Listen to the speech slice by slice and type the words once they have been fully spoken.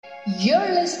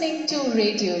You're listening to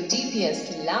Radio DPS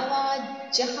लावा,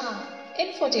 जहां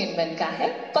infotainment का है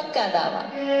पक्का दावा।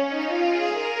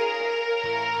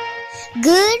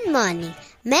 गुड मॉर्निंग,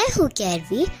 मैं हूँ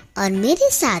कैरवी और मेरे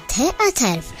साथ है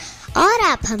अथर्व और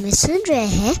आप हमें सुन रहे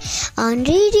हैं ऑन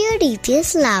रेडियो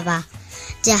डीपीएस लावा,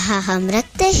 जहाँ हम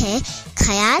रखते हैं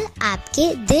ख्याल आपके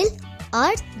दिल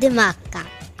और दिमाग का।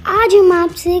 आज हम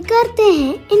आपसे करते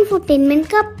हैं इंफोटेनमेंट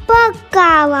का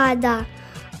पक्का वादा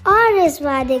और इस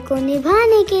वादे को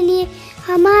निभाने के लिए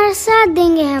हमारा साथ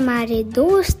देंगे हमारे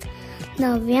दोस्त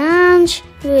नव्यांश,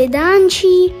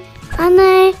 Vedanshi,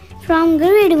 Anay from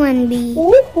grade 1B.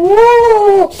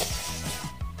 Oh,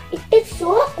 it is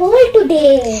so cold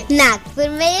today. Nagpur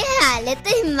में ये हाल है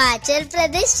तो हिमाचल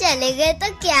प्रदेश चले गए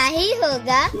तो क्या ही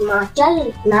होगा।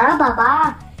 हिमाचल ना बाबा,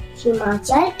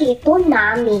 हिमाचल के तो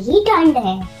नाम में ही ठंड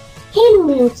है। Hill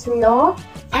means snow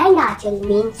and Achal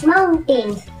means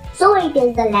mountains. So it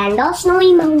is the land of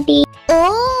snowy mountains.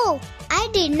 Oh, I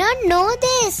did not know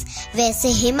this. वैसे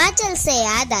हिमाचल से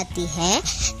याद आती है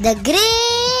the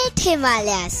great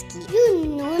Himalayas की। You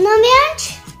know Navyansh?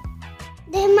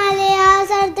 The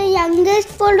Himalayas are the youngest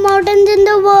fold mountains in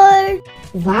the world.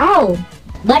 Wow,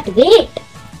 but wait,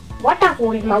 what are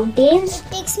fold mountains?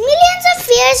 It takes millions of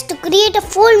years to create a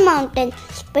fold mountain,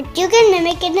 but you can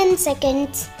mimic it in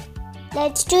seconds.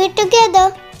 Let's do it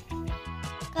together.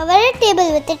 Cover a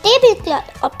table with a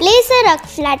tablecloth or place a rug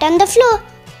flat on the floor.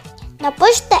 Now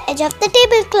push the edge of the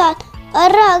tablecloth or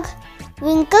rug.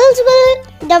 Wrinkles will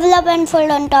develop and fold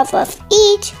on top of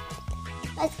each.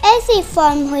 बस ऐसे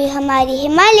form हुई हमारी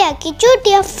हिमालय की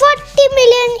चोटियाँ 40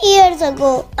 million years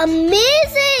ago.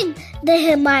 Amazing! The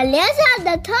Himalayas are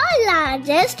the third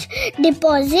largest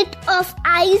deposit of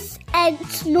ice and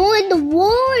snow in the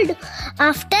world,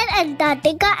 after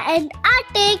Antarctica and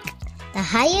Arctic. The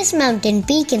highest mountain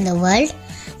peak in the world,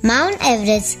 Mount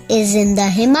Everest, is in the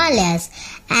Himalayas,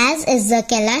 as is the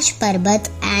Kailash Parbat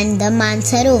and the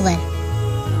Mansarovar.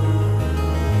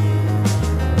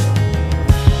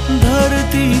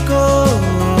 धरती को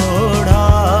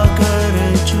ढाकर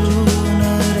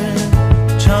चूनर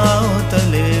छाँव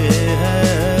तले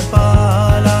है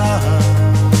पाला,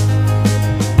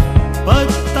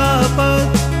 पत्ता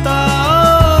पत्ता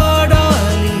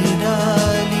डाली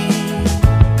डाली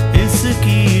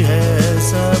इसकी है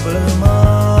सब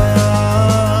माया,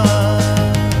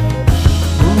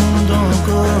 बूंदों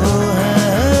को है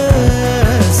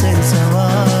ऐसे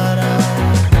संवारा,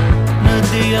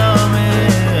 नदिया में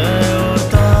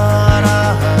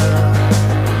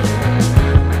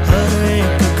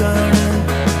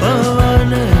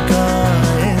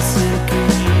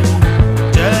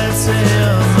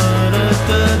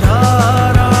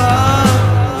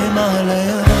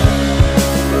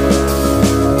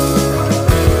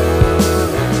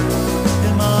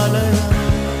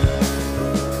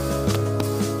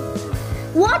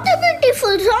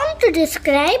to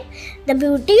describe the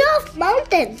beauty of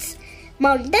mountains.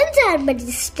 Mountains are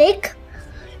majestic.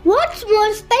 What's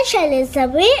more special is the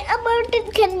way a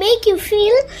mountain can make you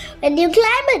feel when you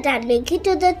climb it and make it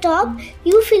to the top.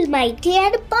 You feel mighty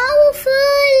and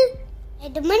powerful.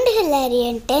 Edmund Hillary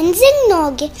and Tenzing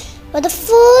Norgay were the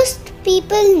first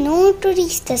people known to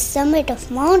reach the summit of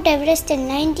Mount Everest in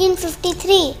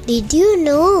 1953. Did you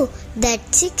know that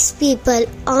 6 people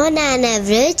on an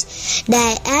average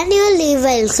die annually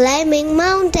while climbing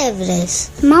Mount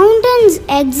Everest? Mountains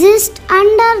exist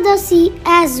under the sea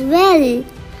as well.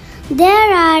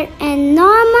 There are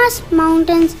enormous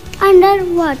mountains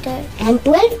underwater. And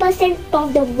 12%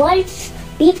 of the world's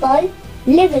people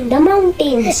live in the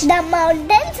mountains. The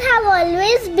mountains have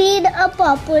always been a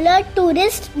popular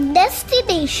tourist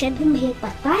destination. तुम्हें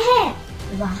पता है,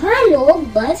 वहाँ लोग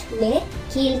बर्फ में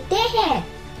खेलते हैं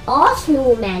और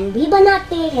स्नोमैन भी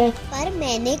बनाते हैं। पर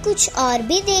मैंने कुछ और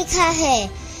भी देखा है,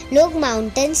 लोग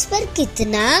माउंटेन्स पर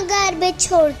कितना गार्बेज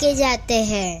छोड़ के जाते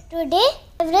हैं। Today,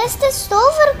 Everest is so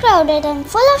overcrowded and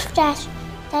full of trash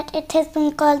that it has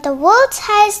been called the world's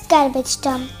highest garbage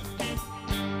dump.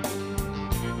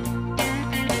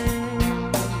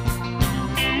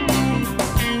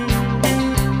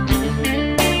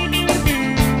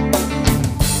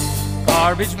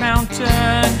 Garbage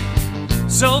mountain,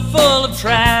 so full of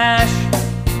trash,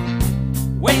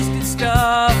 wasted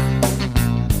stuff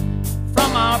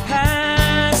from our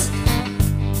past.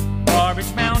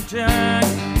 Garbage mountain,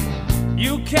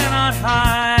 you cannot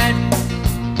hide,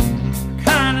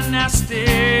 kinda nasty,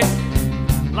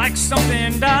 like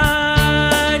something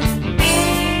died.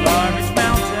 Garbage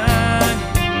mountain,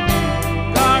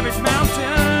 garbage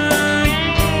mountain,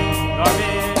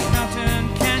 garbage mountain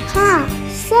can't. हाँ,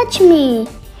 सच में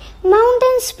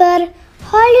mountains पर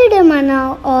holiday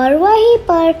मनाओ और वहीं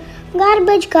पर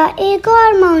garbage का एक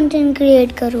और माउंटेन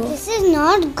क्रिएट करो। This is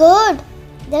not good.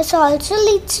 This also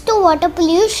leads to water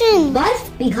pollution. बर्फ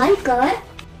पिघल कर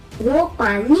वो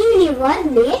पानी रिवर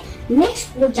में मिक्स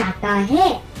हो जाता है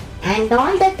and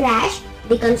all the trash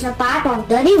becomes a part of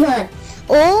the river.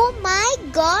 Oh my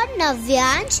god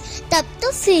Navyansh, तब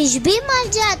तो फिश भी मर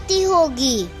जाती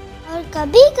होगी। और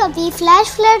कभी कभी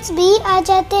फ्लैश फ्लड्स भी आ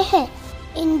जाते हैं।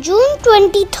 In June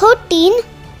 2013,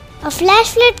 a flash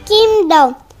flood came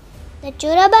down. The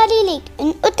Chorabari Lake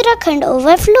in Uttarakhand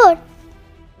overflowed,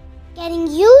 carrying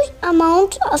huge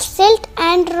amounts of silt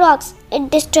and rocks. It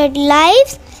destroyed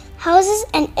lives, houses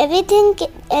and everything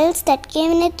else that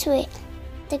came in its way.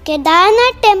 The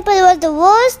Kedarnath temple was the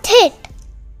worst hit.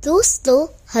 दोस्तों,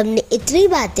 हमने इतनी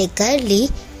बातें कर ली,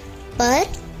 पर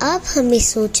अब हमें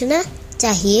सोचना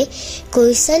चाहिए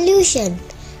कोई सल्यूशन,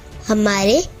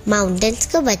 हमारे माउंटेन्स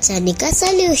को बचाने का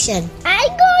solution. I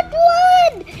got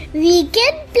one! We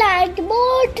can plant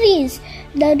more trees.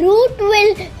 The root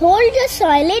will hold the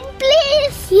soil in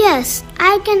place. Yes,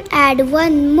 I can add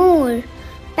one more.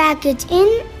 Pack it in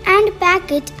and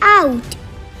pack it out.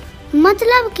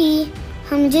 मतलब कि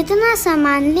हम जितना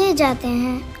सामान ले जाते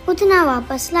हैं उतना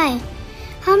वापस लाएं।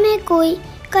 हमें कोई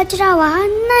कचरा वहाँ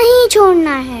नहीं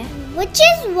छोड़ना है। Which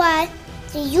is why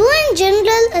the UN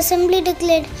General Assembly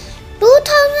declared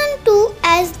 2002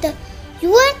 as the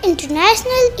UN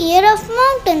International Year of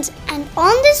Mountains, and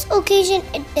on this occasion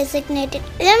it designated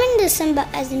 11 December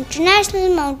as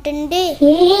International Mountain Day.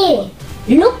 Hey,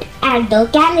 look at the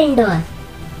calendar.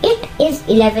 It is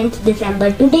 11th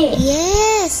December today.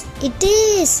 Yes, it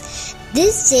is.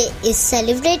 This day is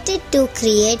celebrated to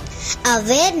create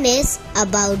awareness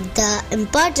about the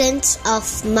importance of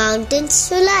mountains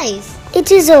to life. It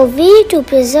is a way to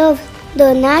preserve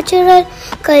the natural,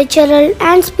 cultural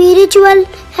and spiritual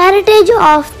heritage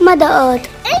of Mother Earth.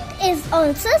 It is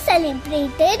also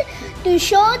celebrated to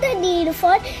show the need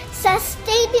for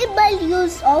sustainable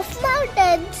use of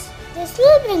mountains. This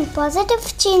will bring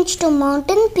positive change to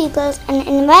mountain peoples and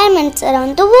environments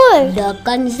around the world. The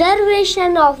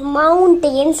conservation of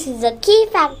mountains is a key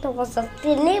factor for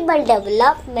sustainable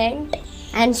development,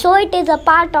 and so it is a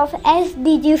part of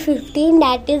SDG 15,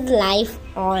 that is life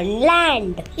on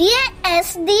land. ये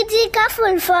SDG का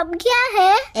full form क्या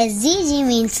है? SDG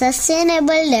means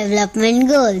Sustainable Development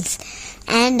Goals,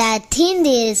 and our theme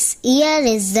this year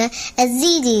is the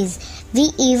SDGs. We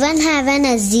even have an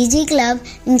SDG club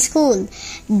in school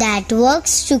that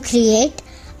works to create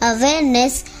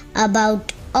awareness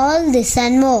about all this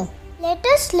and more. Let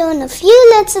us learn a few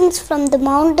lessons from the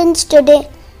mountains today.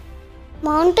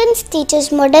 Mountains teach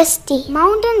us modesty.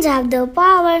 Mountains have the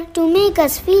power to make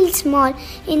us feel small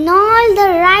in all the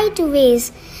right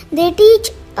ways. They teach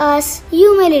us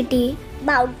humility.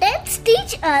 Mountains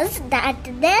teach us that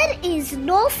there is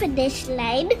no finish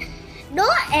line, no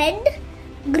end.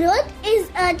 Growth is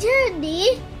a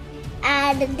journey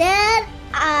and there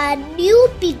are new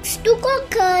peaks to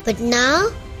conquer. But now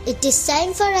it is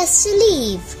time for us to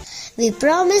leave. We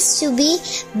promise to be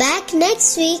back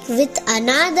next week with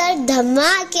another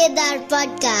Dhamakedar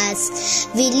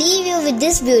podcast. We leave you with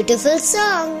this beautiful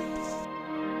song.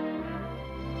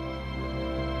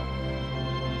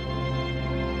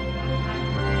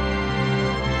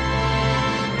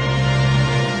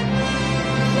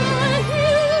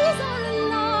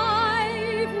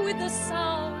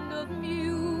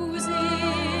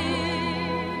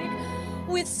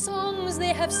 With songs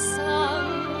they have sung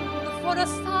for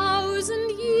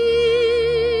 1,000 years.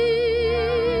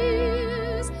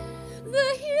 The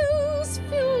hills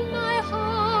fill my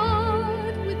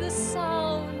heart with the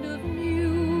sound of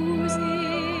music.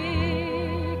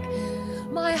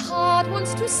 My heart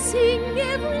wants to sing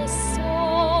every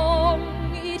song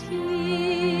it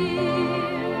hears.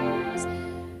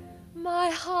 My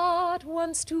heart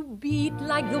wants to beat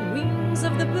like the wings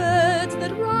of the birds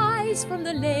that rise from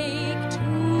the lake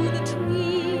to the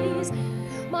trees.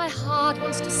 My heart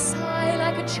wants to sigh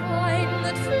like a chime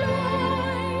that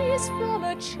flies from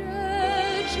a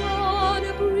church on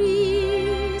a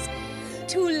breeze.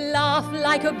 To laugh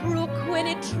like a brook when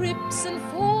it trips and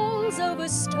falls over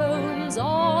stones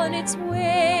on its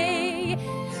way.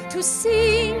 To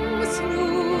sing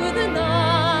through the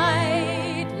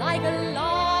night like a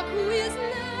lark who is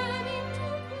learning to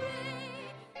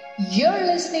pray. You're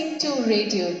listening to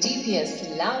Radio DPS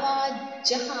लावा,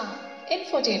 जहां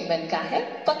infotainment का है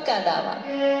पक्का दावा।